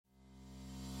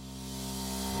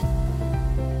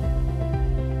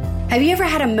Have you ever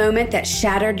had a moment that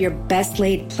shattered your best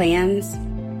laid plans?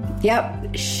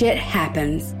 Yep, shit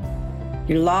happens.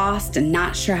 You're lost and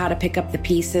not sure how to pick up the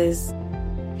pieces.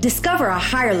 Discover a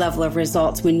higher level of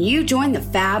results when you join the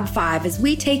Fab Five as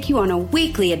we take you on a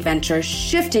weekly adventure,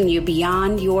 shifting you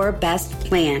beyond your best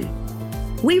plan.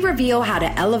 We reveal how to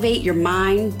elevate your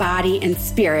mind, body, and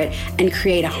spirit and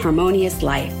create a harmonious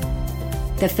life.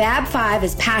 The Fab Five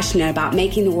is passionate about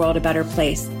making the world a better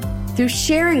place. Through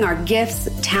sharing our gifts,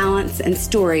 talents, and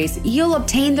stories, you'll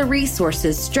obtain the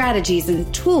resources, strategies,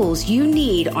 and tools you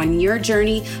need on your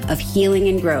journey of healing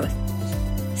and growth.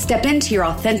 Step into your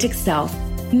authentic self,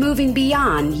 moving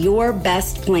beyond your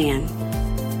best plan.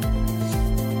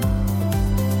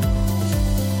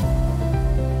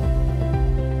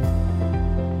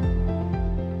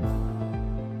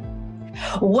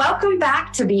 Welcome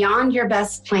back to Beyond Your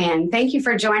Best Plan. Thank you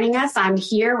for joining us. I'm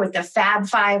here with the Fab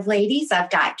Five ladies.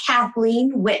 I've got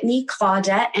Kathleen, Whitney,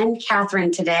 Claudette, and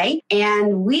Catherine today.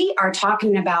 And we are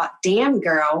talking about, damn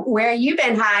girl, where you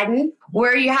been hiding?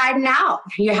 Where are you hiding out?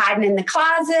 Are you hiding in the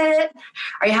closet?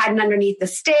 Are you hiding underneath the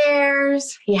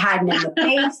stairs? Are you hiding in the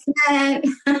basement?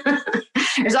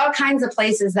 There's all kinds of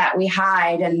places that we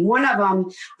hide. And one of them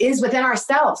is within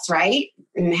ourselves, right?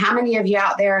 And how many of you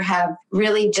out there have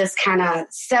really just kind of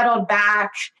settled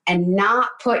back and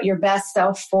not put your best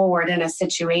self forward in a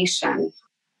situation?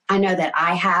 I know that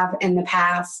I have in the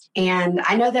past, and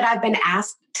I know that I've been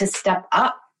asked to step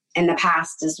up in the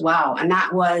past as well. And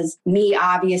that was me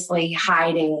obviously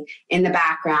hiding in the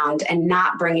background and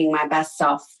not bringing my best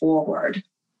self forward.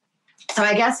 So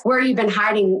I guess where you've been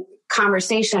hiding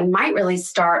conversation might really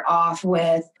start off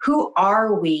with, who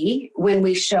are we when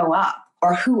we show up?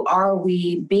 Or who are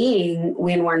we being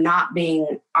when we're not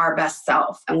being our best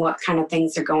self, and what kind of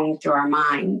things are going through our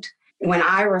mind? When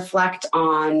I reflect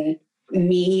on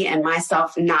me and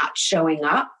myself not showing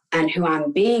up and who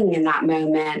I'm being in that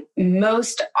moment,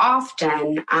 most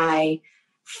often I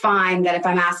find that if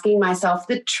I'm asking myself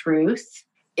the truth,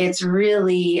 it's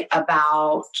really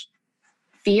about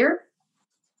fear.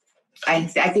 I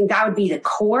think that would be the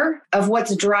core of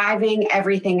what's driving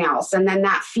everything else. And then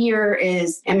that fear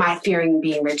is, am I fearing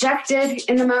being rejected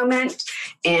in the moment?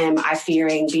 Am I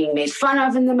fearing being made fun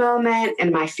of in the moment?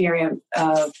 Am I fearing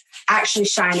of actually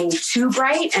shining too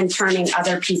bright and turning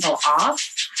other people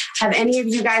off? Have any of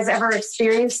you guys ever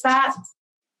experienced that?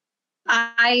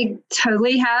 I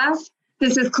totally have.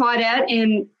 This is Claudette.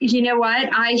 And you know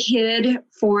what? I hid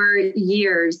for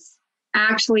years,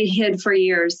 actually hid for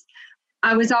years.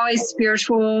 I was always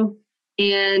spiritual,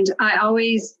 and I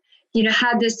always,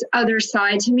 had this other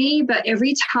side to me. But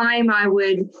every time I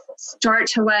would start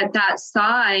to let that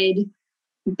side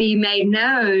be made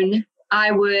known, I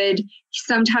would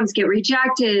sometimes get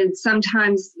rejected,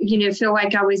 sometimes, feel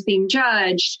like I was being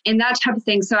judged and that type of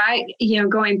thing. So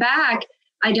going back,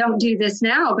 I don't do this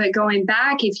now, but going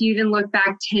back, if you even look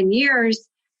back 10 years,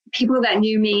 people that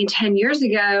knew me 10 years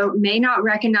ago may not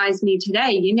recognize me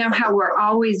today. You know how we're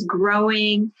always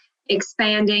growing,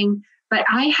 expanding, but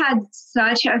I had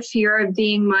such a fear of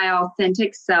being my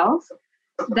authentic self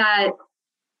that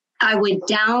I would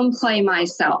downplay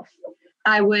myself.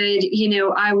 I would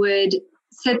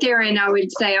sit there and I would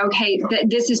say, okay,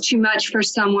 this is too much for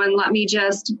someone. Let me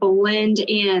just blend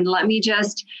in. Let me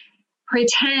just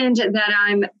pretend that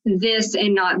I'm this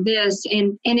and not this.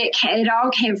 And it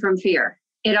all came from fear.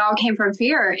 It all came from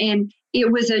fear. And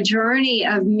it was a journey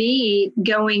of me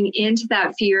going into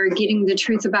that fear, getting the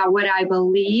truth about what I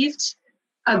believed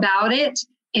about it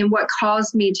and what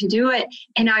caused me to do it.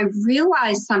 And I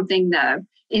realized something though,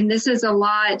 and this is a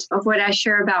lot of what I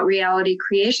share about reality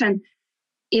creation.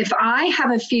 If I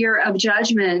have a fear of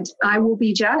judgment, I will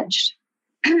be judged.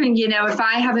 If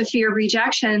I have a fear of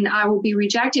rejection, I will be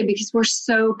rejected, because we're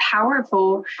so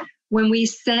powerful. When we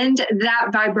send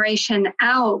that vibration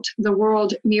out, the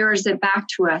world mirrors it back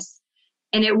to us.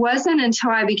 And it wasn't until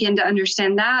I began to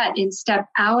understand that and step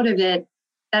out of it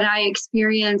that I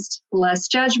experienced less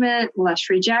judgment, less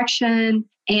rejection,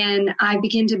 and I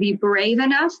began to be brave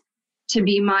enough to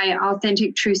be my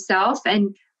authentic true self.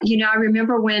 And, I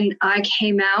remember when I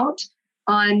came out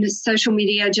on social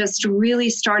media, just really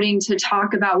starting to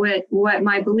talk about what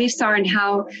my beliefs are and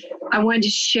how I wanted to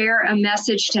share a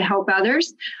message to help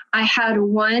others. I had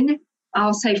one,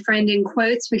 I'll say friend in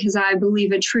quotes, because I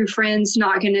believe a true friend's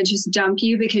not going to just dump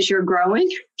you because you're growing.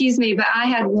 But I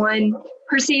had one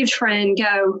perceived friend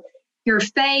go, "You're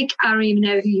fake. I don't even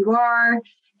know who you are."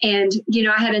 And,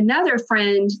 I had another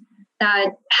friend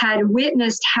that had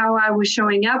witnessed how I was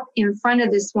showing up in front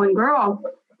of this one girl.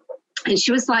 And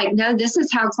she was like, no, this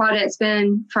is how Claudette's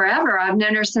been forever. I've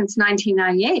known her since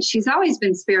 1998. She's always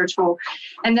been spiritual.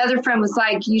 And the other friend was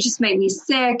like, you just make me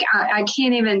sick. I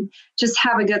can't even just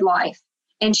have a good life.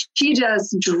 And she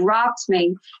just dropped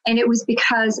me. And it was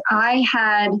because I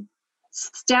had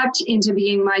stepped into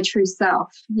being my true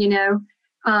self, you know?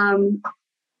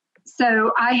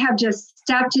 So I have just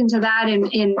stepped into that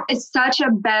in it's such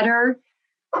a better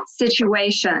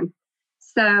situation.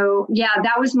 So yeah,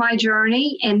 that was my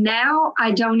journey. And now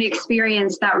I don't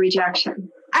experience that rejection.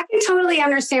 I can totally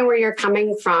understand where you're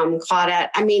coming from, Claudette.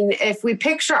 I mean, if we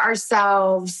picture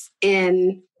ourselves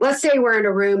in, let's say we're in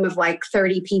a room of like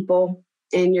 30 people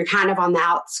and you're kind of on the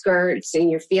outskirts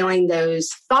and you're feeling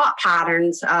those thought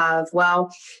patterns of, well,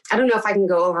 I don't know if I can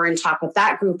go over and talk with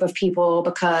that group of people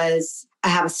because I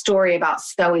have a story about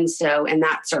so-and-so in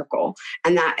that circle.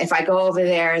 And that if I go over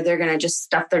there, they're going to just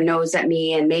stuff their nose at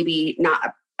me and maybe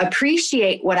not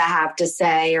appreciate what I have to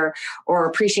say or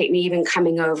appreciate me even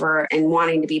coming over and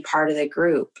wanting to be part of the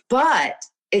group. But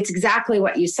it's exactly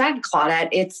what you said, Claudette.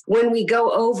 It's when we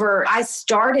go over, I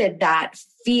started that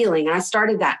feeling, I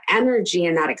started that energy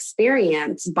and that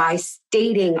experience by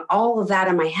stating all of that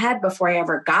in my head before I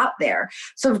ever got there.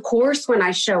 So of course, when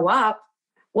I show up,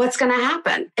 what's going to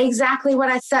happen? Exactly what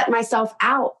I set myself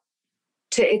out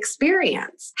to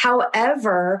experience.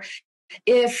 However,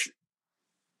 if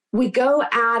we go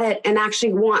at it and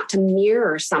actually want to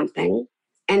mirror something,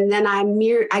 and then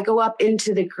I go up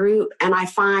into the group and I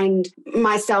find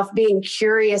myself being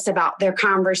curious about their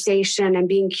conversation and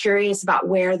being curious about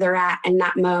where they're at in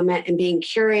that moment and being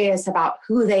curious about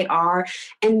who they are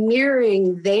and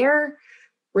mirroring their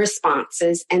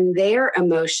responses and their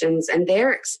emotions and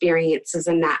their experiences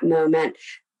in that moment,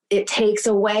 it takes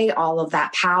away all of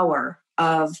that power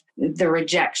of the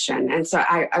rejection. And so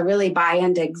I really buy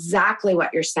into exactly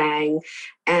what you're saying.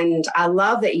 And I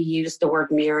love that you use the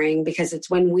word mirroring because it's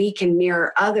when we can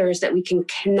mirror others that we can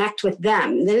connect with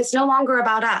them. Then it's no longer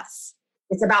about us.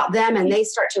 It's about them and they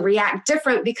start to react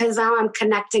different because now I'm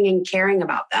connecting and caring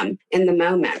about them in the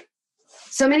moment.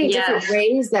 So many different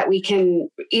ways that we can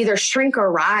either shrink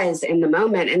or rise in the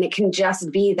moment, and it can just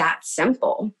be that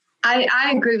simple.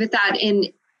 I agree with that. And,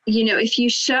 you know, if you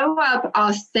show up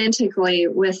authentically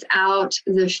without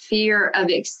the fear of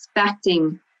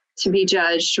expecting to be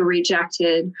judged or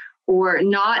rejected or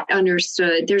not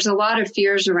understood, there's a lot of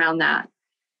fears around that.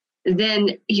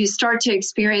 Then you start to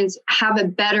have a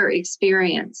better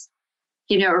experience.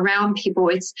 You know, around people,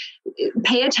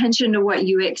 pay attention to what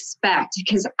you expect,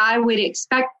 because I would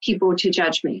expect people to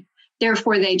judge me.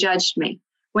 Therefore, they judged me.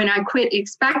 When I quit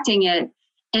expecting it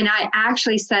and I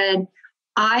actually said,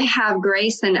 I have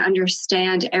grace and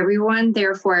understand everyone,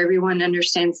 therefore everyone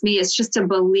understands me. It's just a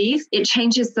belief. It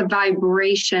changes the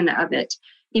vibration of it.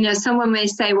 You know, someone may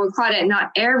say, well, Claudette,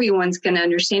 not everyone's going to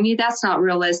understand you. That's not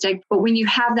realistic. But when you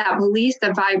have that belief,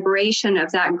 the vibration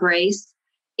of that grace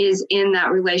is in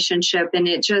that relationship, and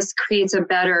it just creates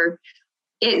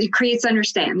it creates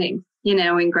understanding, you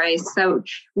know, and grace. So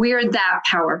we're that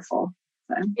powerful.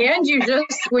 So. And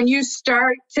when you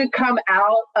start to come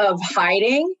out of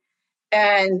hiding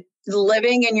and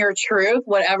living in your truth,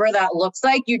 whatever that looks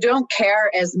like, you don't care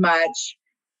as much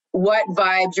what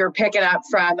vibes you're picking up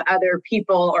from other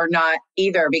people or not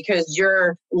either, because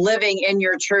you're living in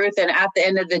your truth. And at the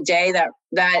end of the day,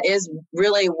 that is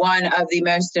really one of the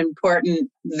most important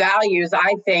values,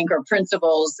 I think, or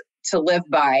principles to live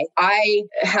by. I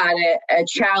had a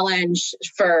challenge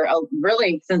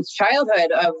really since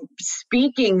childhood of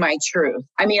speaking my truth.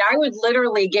 I mean, I would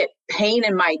literally get pain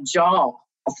in my jaw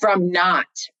from not.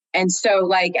 And so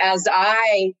like, as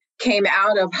I came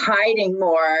out of hiding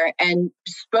more and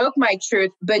spoke my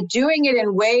truth, but doing it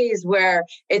in ways where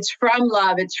it's from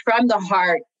love, it's from the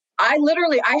heart. I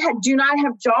do not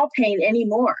have jaw pain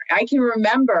anymore. I can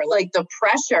remember like the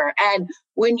pressure. And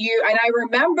I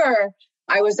remember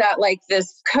I was at like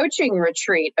this coaching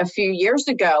retreat a few years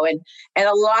ago, and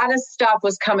a lot of stuff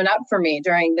was coming up for me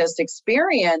during this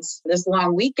experience, this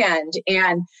long weekend.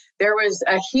 And there was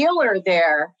a healer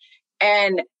there,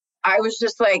 and I was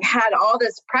just like, had all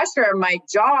this pressure in my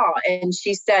jaw. And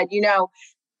she said, you know,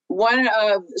 one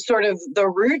of sort of the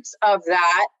roots of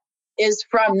that is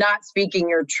from not speaking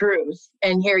your truth.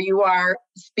 And here you are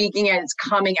speaking it, it's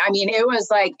coming. I mean, it was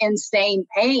like insane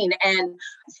pain. And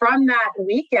from that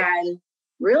weekend,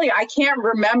 really, I can't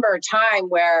remember a time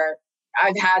where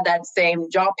I've had that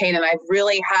same jaw pain, and I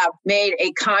really have made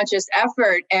a conscious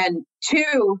effort and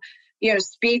to, you know,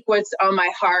 speak what's on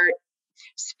my heart,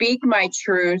 speak my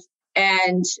truth,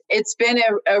 And it's been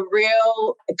a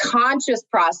real conscious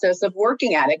process of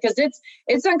working at it because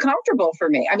it's uncomfortable for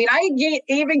me. I mean, I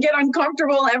even get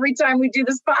uncomfortable every time we do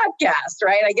this podcast,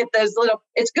 right? I get those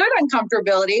it's good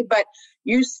uncomfortability, but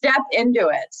you step into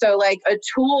it. So like a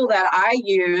tool that I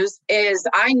use is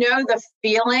I know the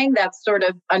feeling, that's sort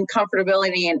of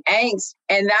uncomfortability and angst.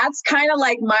 And that's kind of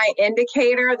like my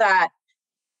indicator that,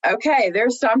 okay,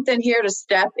 there's something here to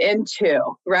step into,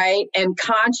 right? And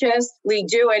consciously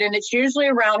do it. And it's usually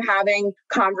around having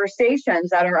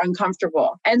conversations that are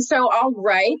uncomfortable. And so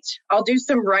I'll do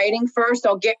some writing first.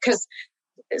 Because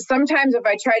sometimes if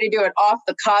I try to do it off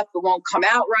the cuff, it won't come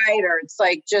out right, or it's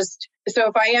like so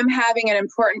if I am having an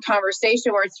important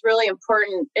conversation where it's really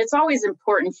important, it's always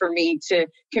important for me to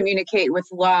communicate with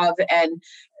love and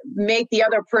make the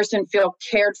other person feel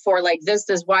cared for. Like, this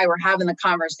is why we're having the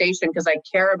conversation, because I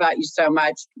care about you so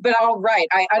much. But I'll write.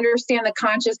 I understand the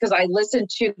conscious because I listen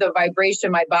to the vibration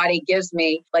my body gives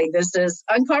me. Like, this is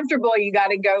uncomfortable. You got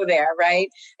to go there, right?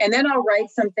 And then I'll write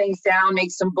some things down, make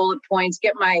some bullet points,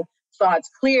 get my thoughts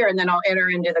clear, and then I'll enter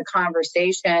into the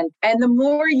conversation. And the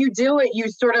more you do it, you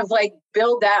sort of like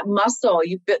build that muscle.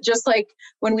 Just like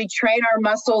when we train our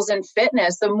muscles in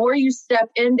fitness, the more you step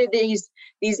into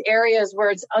these areas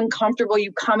where it's uncomfortable,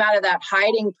 you come out of that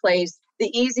hiding place, the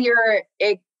easier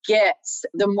it gets,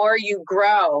 the more you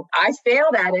grow. I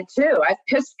failed at it too. I've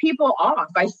pissed people off.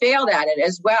 I failed at it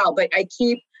as well, but I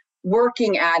keep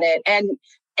working at it. And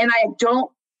I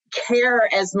don't care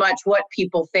as much what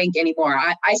people think anymore.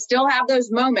 I still have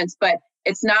those moments, but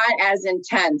it's not as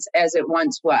intense as it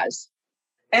once was.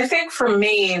 I think for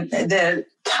me, the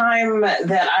time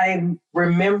that I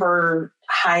remember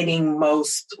hiding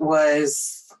most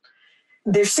was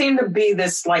there seemed to be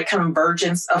this like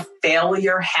convergence of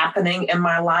failure happening in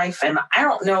my life. And I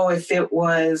don't know if it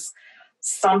was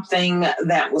something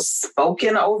that was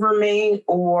spoken over me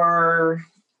or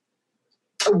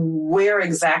where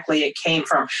exactly it came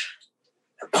from.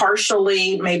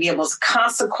 Partially, maybe it was a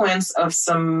consequence of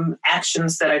some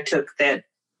actions that I took that,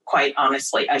 quite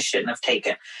honestly, I shouldn't have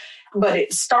taken. But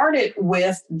it started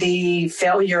with the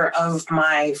failure of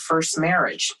my first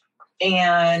marriage.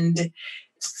 And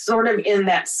sort of in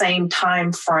that same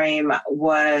time frame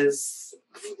was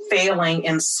failing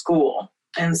in school.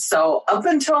 And so up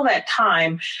until that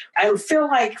time, I feel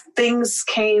like things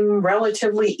came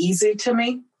relatively easy to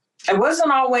me. I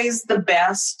wasn't always the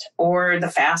best or the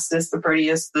fastest, the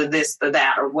prettiest, the this, the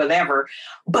that, or whatever,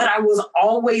 but I was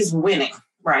always winning,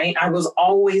 right? I was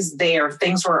always there.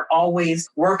 Things were always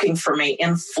working for me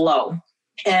in flow.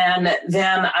 And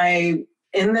then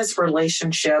in this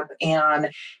relationship and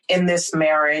in this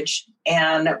marriage,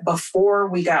 and before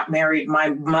we got married, my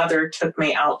mother took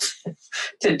me out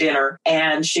to dinner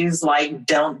and she's like,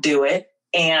 don't do it.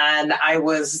 And I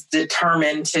was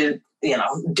determined to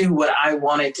do what I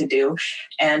wanted to do.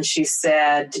 And she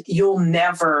said,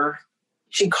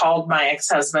 she called my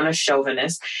ex-husband a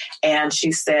chauvinist. And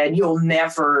she said, you'll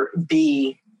never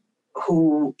be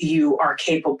who you are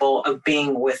capable of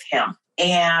being with him.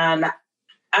 And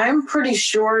I'm pretty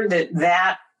sure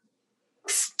that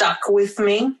stuck with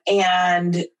me.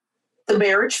 And the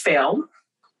marriage failed.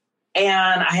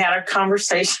 And I had a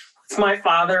conversation with my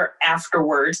father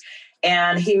afterwards.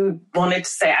 And he wanted to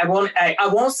say, I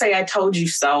won't say I told you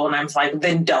so. And I was like,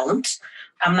 then don't.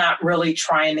 I'm not really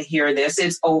trying to hear this.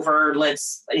 It's over.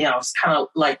 It's kind of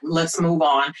like, let's move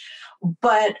on.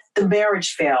 But the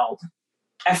marriage failed.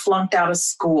 I flunked out of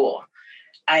school.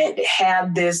 I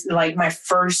had this, like my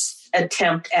first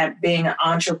attempt at being an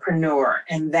entrepreneur,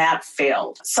 and that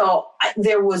failed. So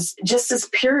there was just this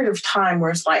period of time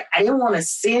where it's like, I didn't want to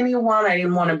see anyone. I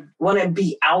didn't want to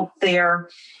be out there.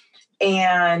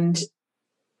 And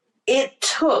it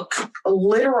took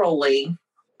literally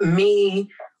me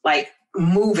like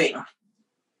moving,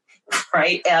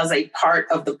 right, as a part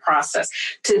of the process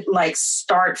to like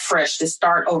start fresh, to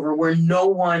start over where no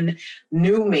one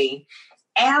knew me.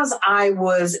 As I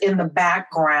was in the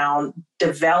background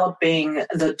developing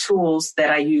the tools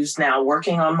that I use now,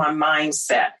 working on my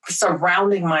mindset,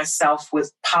 surrounding myself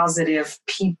with positive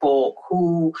people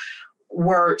who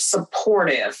were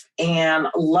supportive and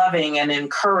loving and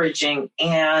encouraging,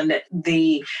 and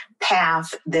the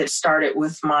path that started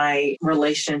with my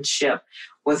relationship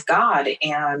with God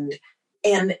and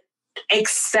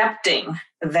accepting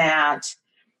that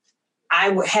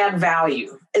I had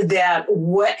value, that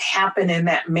what happened in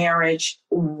that marriage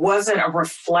wasn't a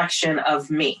reflection of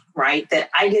me, right? That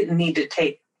I didn't need to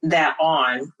take that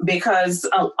on because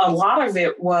a lot of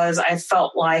it was I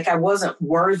felt like I wasn't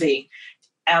worthy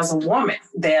as a woman,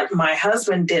 that my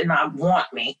husband did not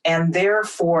want me. And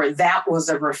therefore, that was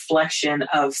a reflection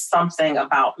of something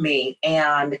about me.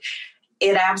 And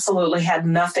it absolutely had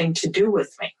nothing to do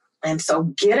with me. And so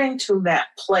getting to that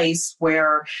place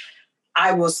where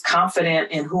I was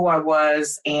confident in who I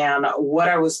was and what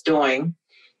I was doing,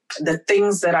 the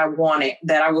things that I wanted,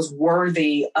 that I was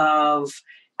worthy of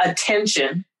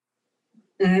attention,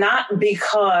 not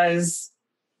because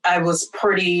I was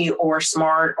pretty or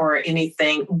smart or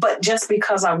anything, but just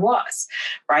because I was,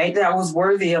 right? That I was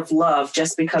worthy of love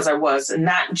just because I was, and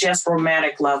not just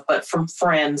romantic love, but from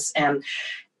friends. And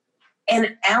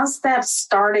as that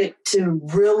started to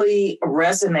really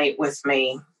resonate with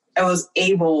me, I was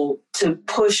able to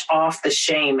push off the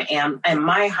shame, and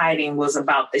my hiding was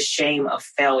about the shame of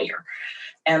failure.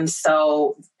 And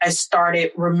so I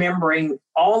started remembering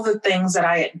all the things that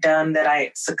I had done that I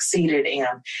had succeeded in.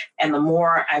 And the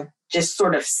more I just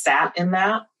sort of sat in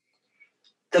that,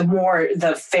 the more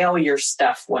the failure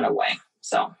stuff went away.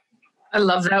 So I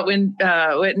love that,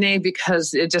 Whitney,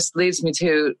 because it just leads me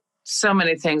to so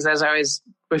many things as I was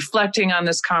reflecting on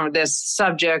this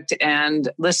subject and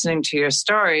listening to your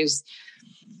stories.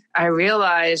 I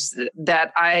realized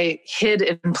that I hid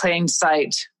in plain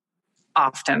sight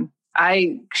often.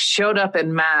 I showed up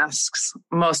in masks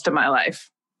most of my life.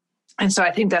 And so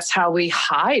I think that's how we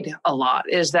hide a lot,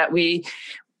 is that we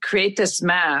create this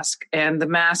mask. And the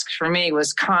mask for me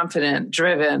was confident,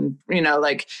 driven,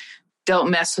 like,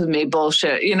 don't mess with me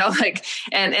bullshit,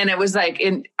 and it was like,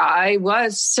 I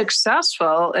was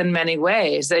successful in many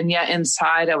ways, and yet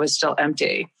inside I was still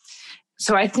empty.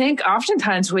 So I think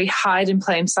oftentimes we hide in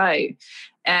plain sight.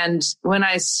 And when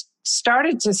I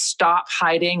started to stop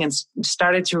hiding and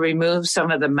started to remove some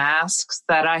of the masks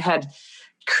that I had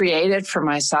created for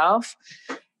myself,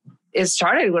 it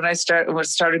started when I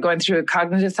started going through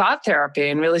cognitive thought therapy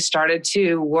and really started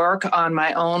to work on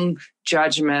my own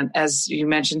judgment. As you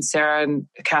mentioned, Sarah and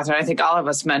Catherine, I think all of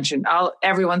us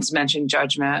everyone's mentioned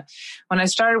judgment. When I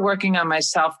started working on my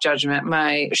self-judgment,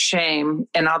 my shame,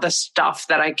 and all the stuff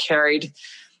that I carried,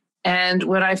 and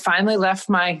when I finally left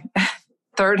my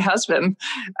third husband,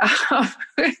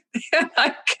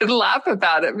 I could laugh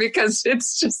about it because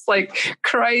it's just like,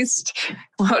 Christ.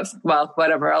 Well,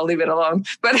 whatever, I'll leave it alone.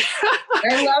 But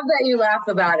I love that you laugh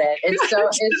about it.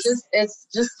 It's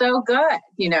just so good.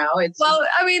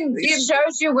 It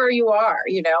shows you where you are,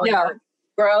 your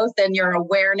growth and your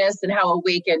awareness and how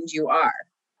awakened you are.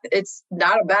 It's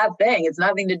not a bad thing. It's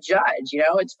nothing to judge,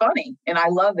 it's funny. And I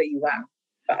love that you laugh.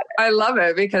 I love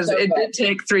it because it did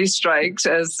take 3 strikes,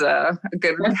 as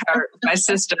my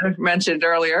sister mentioned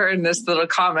earlier in this little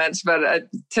comments, but it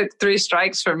took 3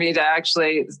 strikes for me to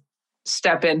actually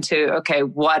step into, okay,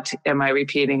 what am I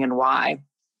repeating and why?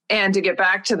 And to get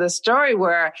back to the story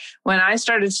where when I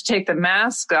started to take the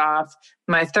mask off,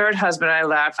 my third husband I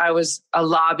left, I was a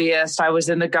lobbyist. I was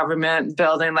in the government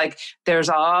building. Like, there's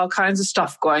all kinds of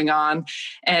stuff going on.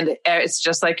 And it's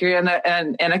just like you're in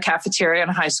a cafeteria in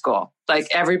a high school. Like,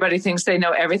 everybody thinks they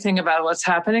know everything about what's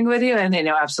happening with you, and they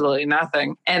know absolutely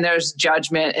nothing. And there's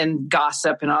judgment and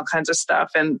gossip and all kinds of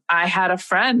stuff. And I had a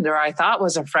friend, or I thought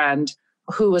was a friend,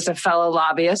 who was a fellow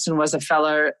lobbyist and was a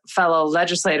fellow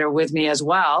legislator with me as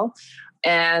well.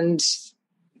 And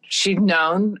she'd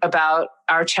known about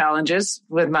our challenges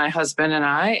with my husband and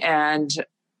I. And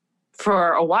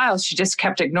for a while, she just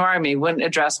kept ignoring me, wouldn't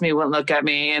address me, wouldn't look at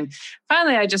me. And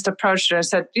finally, I just approached her and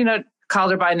said,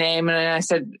 called her by name. And I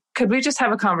said, could we just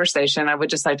have a conversation? I would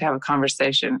just like to have a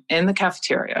conversation in the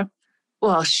cafeteria.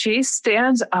 Well, she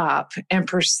stands up and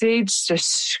proceeds to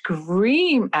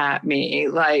scream at me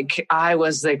like I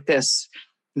was like this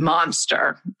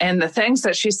monster. And the things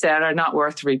that she said are not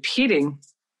worth repeating.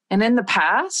 And in the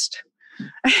past,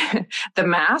 the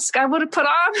mask I would have put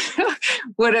on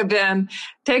would have been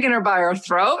taking her by her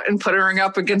throat and putting her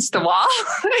up against the wall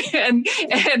and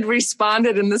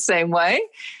responded in the same way.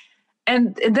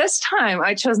 And this time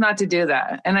I chose not to do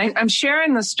that. And I'm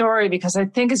sharing the story because I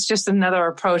think it's just another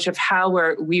approach of how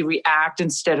we react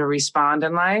instead of respond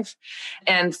in life.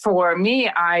 And for me,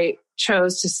 I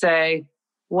chose to say,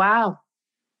 wow,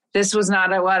 this was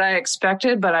not what I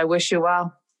expected, but I wish you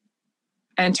well.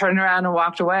 And turned around and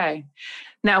walked away.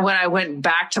 Now, when I went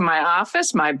back to my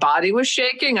office, my body was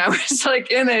shaking. I was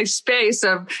like in a space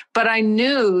but I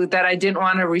knew that I didn't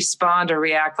want to respond or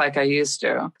react like I used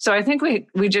to. So I think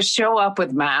we just show up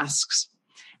with masks,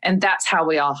 and that's how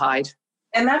we all hide.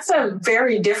 And that's a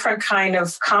very different kind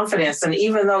of confidence. And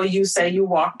even though you say you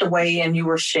walked away and you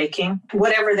were shaking,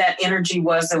 whatever that energy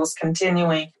was that was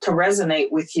continuing to resonate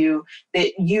with you,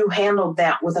 that you handled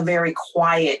that with a very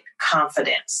quiet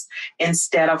confidence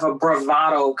instead of a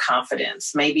bravado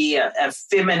confidence, maybe a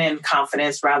feminine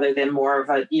confidence rather than more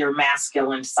of your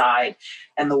masculine side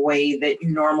and the way that you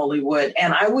normally would.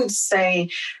 And I would say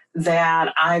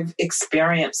that I've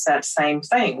experienced that same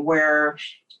thing where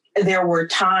there were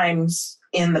times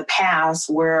in the past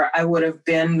where I would have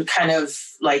been kind of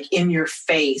like in your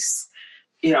face,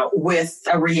 with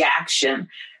a reaction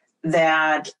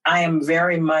that I am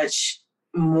very much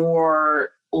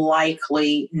more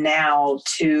likely now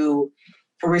to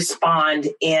respond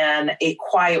in a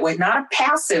quiet way, not a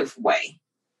passive way,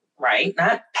 right?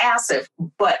 Not passive,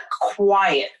 but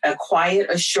quiet, a quiet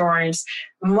assurance,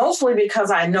 mostly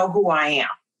because I know who I am.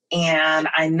 And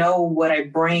I know what I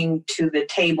bring to the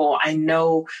table. I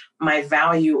know my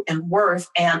value and worth,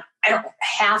 and I don't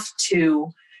have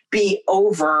to be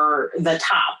over the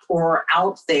top or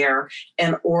out there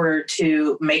in order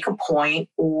to make a point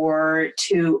or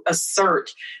to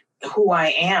assert who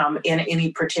I am in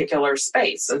any particular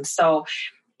space. And so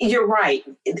you're right.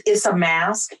 It's a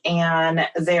mask, and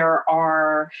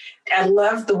I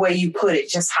love the way you put it,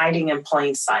 just hiding in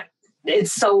plain sight. It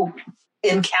so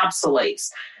encapsulates,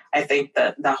 I think,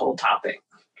 the whole topic.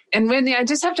 And Whitney, I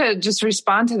just have to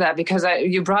respond to that because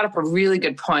you brought up a really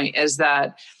good point, is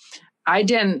that I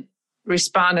didn't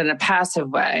respond in a passive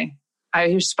way. I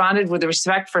responded with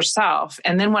respect for self.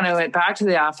 And then when I went back to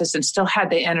the office and still had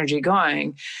the energy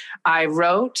going, I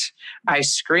wrote, I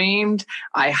screamed,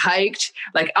 I hiked.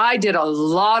 Like, I did a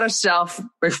lot of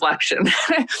self-reflection,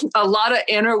 a lot of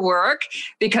inner work,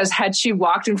 because had she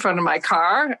walked in front of my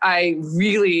car, I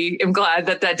really am glad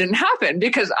that didn't happen,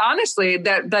 because honestly,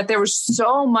 that there was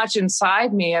so much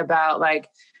inside me about, like,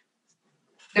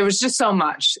 there was just so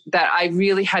much that I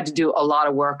really had to do a lot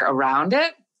of work around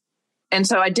it. And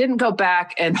so I didn't go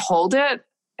back and hold it.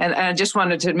 And I just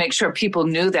wanted to make sure people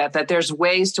knew that there's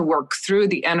ways to work through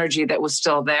the energy that was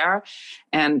still there.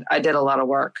 And I did a lot of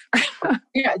work.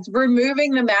 Yeah, it's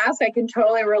removing the mask. I can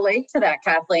totally relate to that,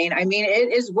 Kathleen. I mean,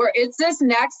 it's this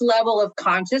next level of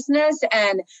consciousness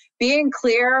and being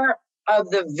clear of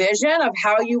the vision of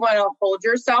how you want to hold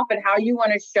yourself and how you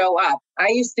want to show up. I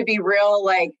used to be real,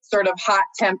 like, sort of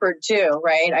hot-tempered too,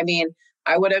 right? I mean,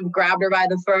 I would have grabbed her by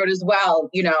the throat as well,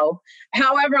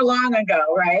 however long ago,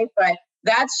 right? But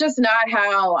that's just not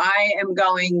how I am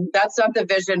going. That's not the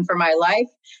vision for my life,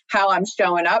 how I'm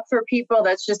showing up for people.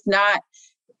 That's just not,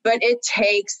 but it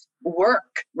takes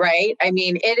work, right? I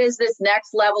mean, it is this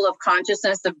next level of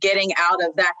consciousness of getting out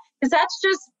of that, because that's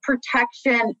just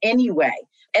protection anyway.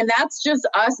 And that's just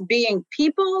us being,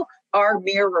 people are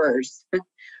mirrors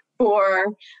for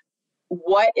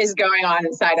what is going on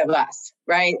inside of us,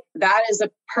 right? That is a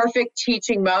perfect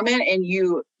teaching moment, and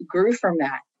you grew from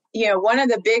that. One of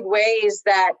the big ways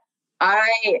that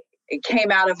I came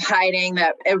out of hiding,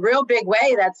 that a real big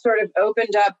way that sort of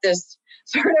opened up this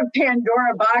sort of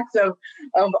Pandora box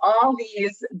of all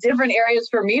these different areas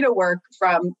for me to work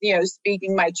from,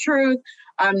 speaking my truth,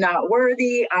 I'm not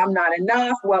worthy, I'm not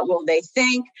enough, what will they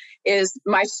think, is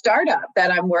my startup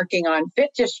that I'm working on,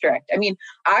 Fit District. I mean,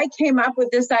 I came up with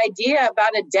this idea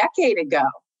about a decade ago,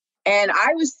 and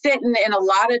I was sitting in a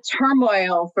lot of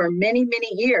turmoil for many, many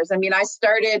years. I mean, I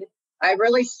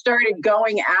really started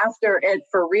going after it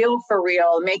for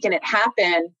real, making it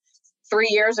happen 3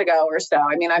 years ago or so.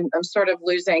 I mean, I'm sort of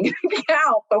losing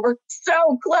count, but we're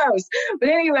so close. But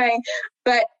anyway,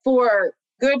 for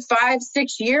good 5-6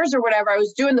 years or whatever, I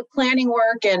was doing the planning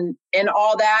work and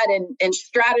all that and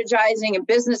strategizing and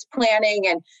business planning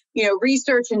and,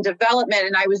 research and development.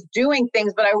 And I was doing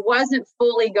things, but I wasn't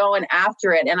fully going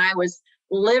after it. And I was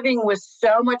living with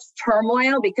so much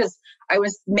turmoil because I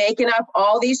was making up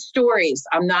all these stories.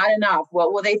 I'm not enough.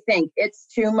 What will they think? It's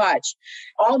too much.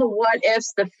 All the what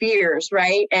ifs, the fears,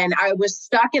 right? And I was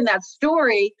stuck in that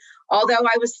story, although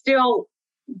I was still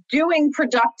doing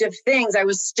productive things. I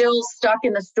was still stuck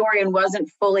in the story and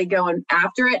wasn't fully going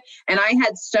after it. And I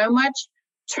had so much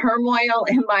turmoil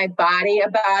in my body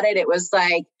about it. It was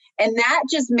like, and that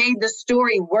just made the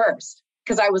story worse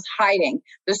because I was hiding.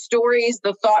 The stories,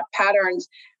 the thought patterns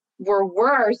were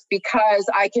worse because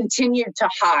I continued to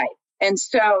hide. And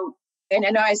so, and I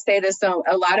know I say this on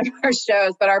a lot of our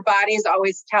shows, but our bodies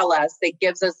always tell us, it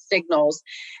gives us signals.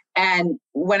 And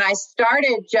when I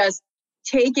started just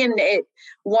taking it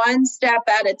one step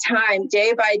at a time,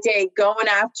 day by day, going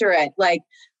after it, like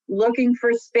looking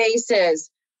for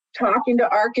spaces, talking to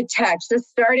architects,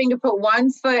 just starting to put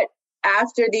one foot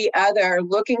after the other,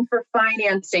 looking for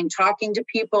financing, talking to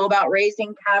people about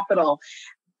raising capital,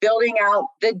 building out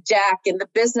the deck and the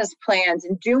business plans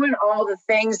and doing all the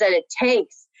things that it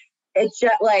takes. It's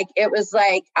just like, it was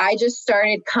like, I just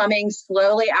started coming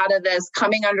slowly out of this,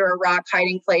 coming under a rock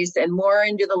hiding place and more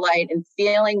into the light and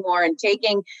feeling more and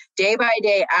taking day by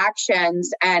day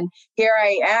actions. And here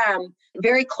I am,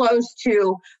 very close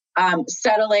to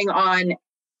settling on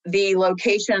the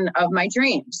location of my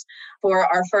dreams for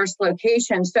our first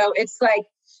location. So it's like,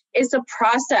 it's a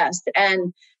process.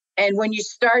 And when you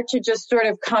start to just sort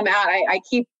of come out, I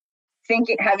keep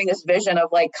thinking, having this vision of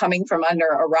like coming from under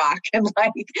a rock and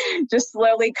like just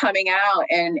slowly coming out.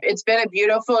 And it's been a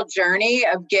beautiful journey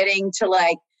of getting to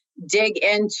like dig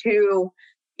into,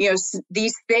 you know,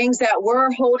 these things that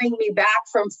were holding me back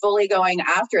from fully going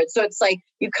after it. So it's like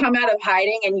you come out of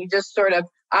hiding and you just sort of,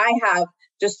 I have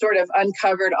just sort of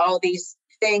uncovered all these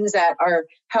things that are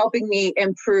helping me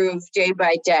improve day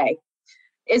by day.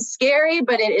 It's scary,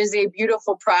 but it is a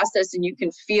beautiful process, and you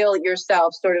can feel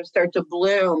yourself sort of start to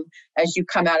bloom as you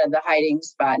come out of the hiding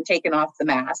spot and taking off the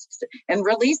masks and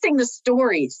releasing the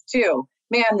stories too.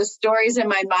 Man, the stories in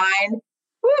my mind,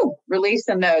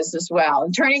 releasing those as well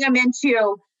and turning them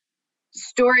into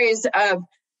stories of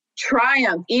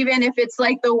triumph. Even if it's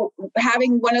like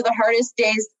having one of the hardest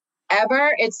days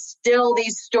ever, it's still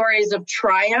these stories of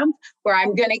triumph where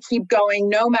I'm going to keep going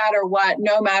no matter what.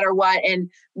 And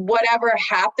whatever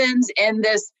happens in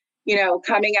this, you know,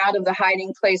 coming out of the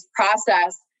hiding place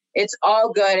process, it's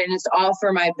all good and it's all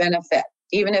for my benefit,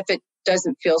 even if it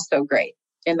doesn't feel so great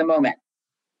in the moment.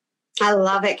 I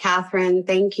love it, Catherine.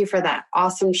 Thank you for that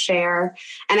awesome share.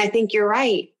 And I think you're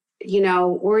right. You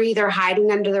know, we're either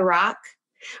hiding under the rock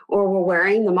or we're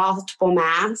wearing the multiple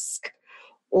masks,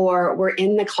 or we're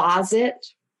in the closet,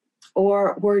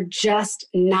 or we're just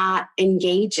not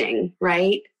engaging,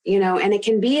 right? You know, and it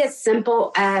can be as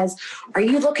simple as, are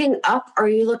you looking up? Or are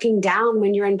you looking down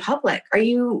when you're in public? Are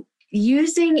you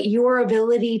using your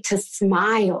ability to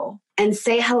smile and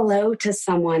say hello to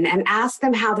someone and ask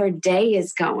them how their day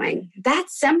is going?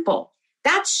 That's simple.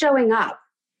 That's showing up.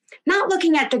 Not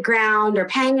looking at the ground or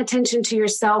paying attention to your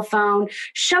cell phone.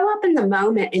 Show up in the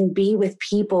moment and be with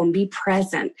people and be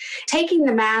present. Taking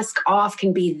the mask off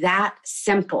can be that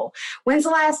simple. When's the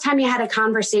last time you had a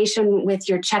conversation with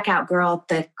your checkout girl at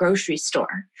the grocery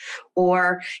store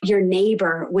or your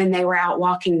neighbor when they were out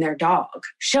walking their dog?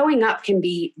 Showing up can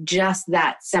be just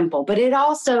that simple, but it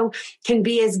also can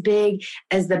be as big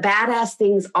as the badass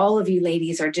things all of you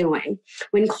ladies are doing.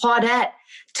 When Claudette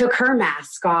took her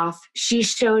mask off, she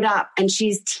showed up and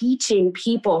she's teaching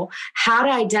people how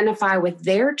to identify with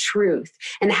their truth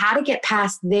and how to get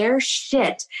past their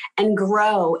shit and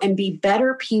grow and be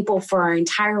better people for our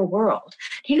entire world.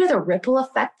 Do you know the ripple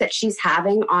effect that she's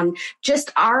having on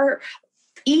just our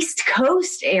East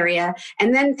Coast area?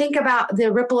 And then think about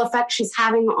the ripple effect she's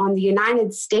having on the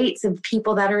United States of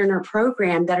people that are in her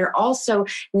program that are also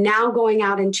now going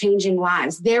out and changing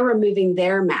lives. They're removing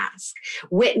their mask.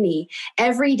 Whitney,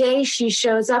 every day she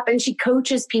shows up and she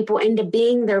coaches people into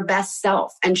being their best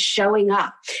self and showing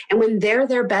up. And when they're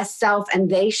their best self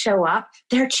and they show up,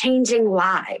 they're changing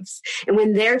lives. And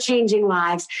when they're changing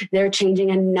lives, they're changing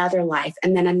another life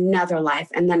and then another life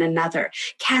and then another.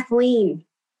 Kathleen,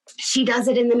 she does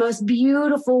it in the most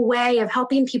beautiful way of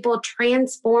helping people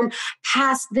transform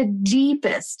past the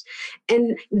deepest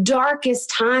and darkest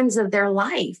times of their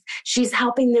life. She's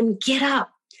helping them get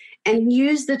up and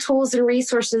use the tools and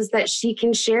resources that she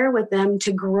can share with them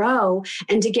to grow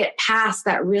and to get past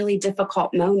that really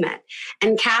difficult moment.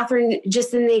 And Catherine,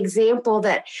 just in the example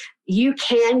that you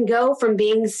can go from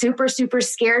being super, super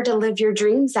scared to live your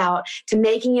dreams out, to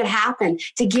making it happen,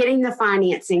 to getting the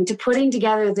financing, to putting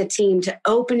together the team, to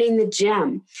opening the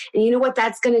gym. And you know what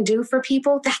that's going to do for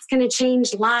people? That's going to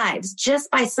change lives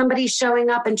just by somebody showing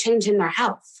up and changing their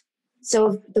health.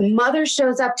 So if the mother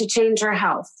shows up to change her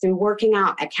health through working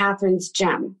out at Catherine's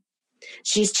gym,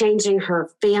 she's changing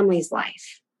her family's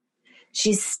life.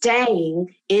 She's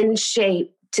staying in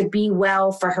shape to be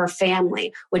well for her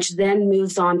family, which then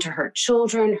moves on to her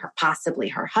children, possibly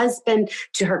her husband,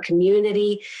 to her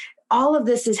community. All of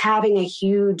this is having a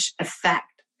huge effect.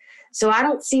 So I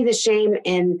don't see the shame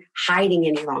in hiding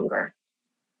any longer.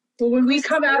 Well, when we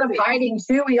come out of hiding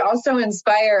too, we also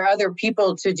inspire other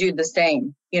people to do the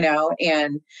same, you know,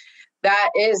 and that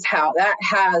is how that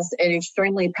has an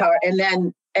extremely power. And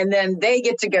then they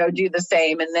get to go do the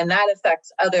same. And then that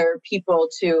affects other people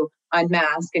to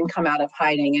unmask and come out of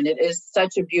hiding. And it is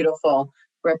such a beautiful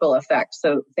ripple effect.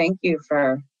 So thank you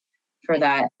for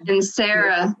that. And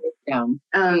Sarah, Yeah.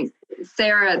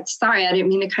 Sarah, sorry, I didn't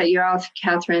mean to cut you off,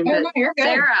 Catherine. But No, you're good.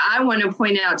 Sarah, I want to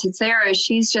point out to Sarah,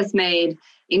 she's just made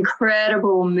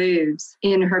incredible moves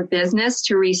in her business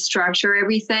to restructure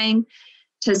everything,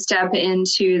 to step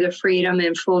into the freedom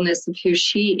and fullness of who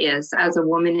she is as a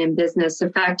woman in business,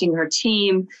 affecting her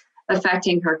team,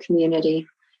 affecting her community.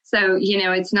 So,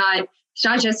 it's not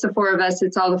just the four of us,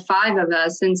 it's all the five of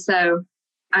us. And so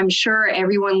I'm sure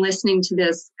everyone listening to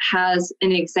this has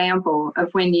an example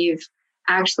of when you've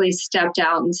actually stepped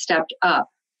out and stepped up,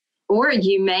 or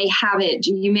you may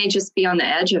just be on the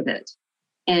edge of it.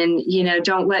 And,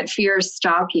 don't let fear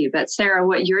stop you. But Sarah,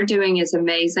 what you're doing is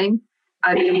amazing.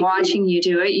 I've been watching you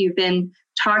do it. You've been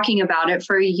talking about it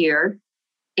for a year,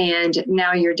 and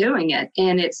now you're doing it.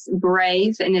 And it's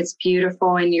brave and it's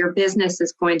beautiful, and your business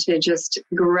is going to just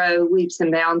grow leaps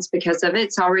and bounds because of it.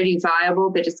 It's already viable,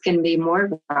 but it's going to be more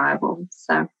viable.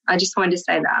 So I just wanted to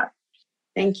say that.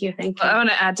 Thank you. Thank you. I want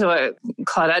to add to what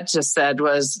Claudette just said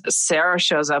was Sarah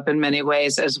shows up in many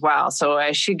ways as well. So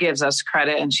as she gives us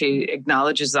credit and she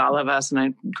acknowledges all of us, and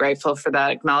I'm grateful for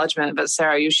that acknowledgement. But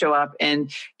Sarah, you show up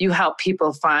and you help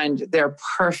people find their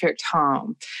perfect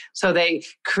home. So they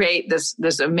create this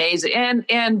amazing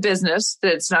and business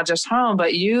that's not just home,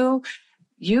 but you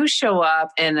show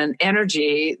up in an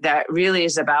energy that really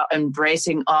is about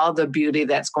embracing all the beauty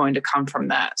that's going to come from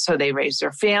that. So they raise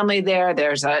their family there.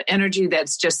 There's an energy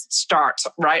that's just starts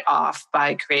right off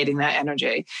by creating that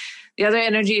energy. The other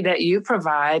energy that you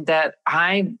provide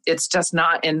it's just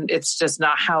not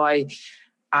how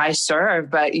I serve,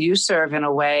 but you serve in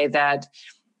a way that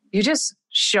you just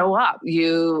show up.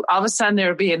 All of a sudden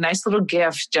there'll be a nice little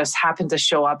gift just happen to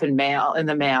show up in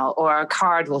the mail, or a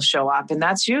card will show up. And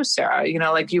that's you, Sarah.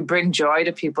 You bring joy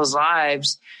to people's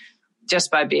lives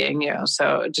just by being you.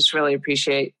 So just really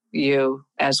appreciate you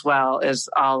as well as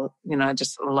all, I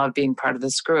just love being part of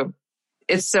this group.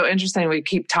 It's so interesting. We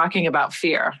keep talking about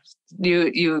fear.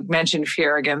 You mentioned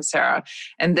fear again, Sarah.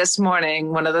 And this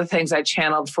morning, one of the things I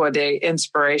channeled for the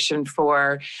inspiration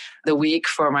for the week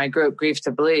for my group, Grief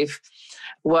to Belief,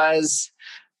 was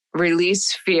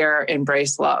release fear,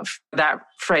 embrace love. That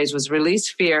phrase was release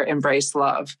fear, embrace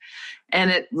love. And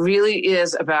it really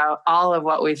is about all of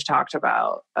what we've talked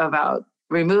about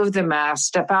remove the mask,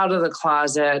 step out of the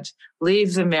closet,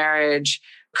 leave the marriage,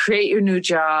 create your new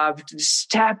job,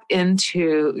 step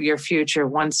into your future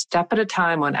one step at a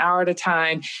time, 1 hour at a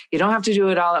time. You don't have to do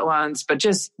it all at once, but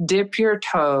just dip your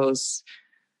toes.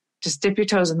 Just dip your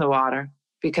toes in the water.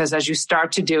 Because as you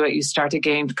start to do it, you start to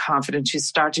gain confidence. You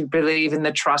start to believe in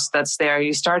the trust that's there.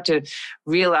 You start to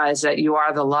realize that you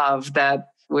are the love that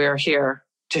we're here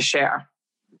to share.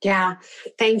 Yeah.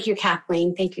 Thank you,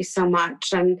 Kathleen. Thank you so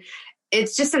much. And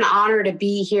it's just an honor to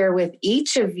be here with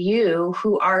each of you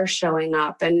who are showing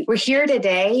up. And we're here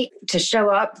today to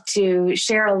show up to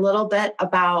share a little bit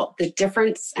about the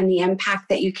difference and the impact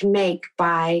that you can make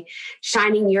by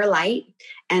shining your light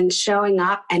and showing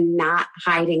up and not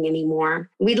hiding anymore.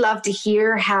 We'd love to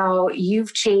hear how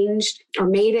you've changed or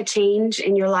made a change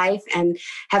in your life and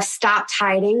have stopped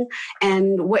hiding,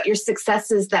 and what your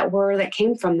successes that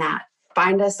came from that.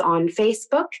 Find us on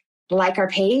Facebook, like our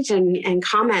page, and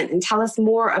comment and tell us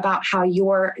more about how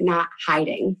you're not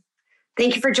hiding.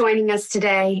 Thank you for joining us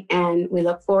today, and we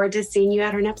look forward to seeing you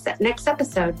at our next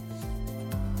episode.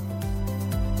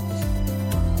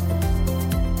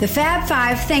 The Fab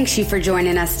Five thanks you for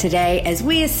joining us today as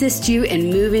we assist you in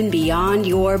moving beyond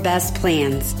your best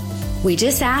plans. We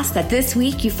just ask that this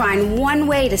week you find one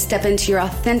way to step into your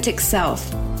authentic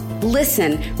self.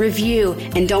 Listen, review,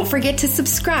 and don't forget to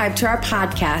subscribe to our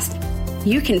podcast.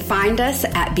 You can find us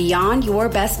at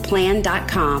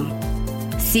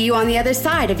beyondyourbestplan.com. See you on the other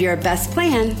side of your best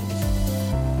plan.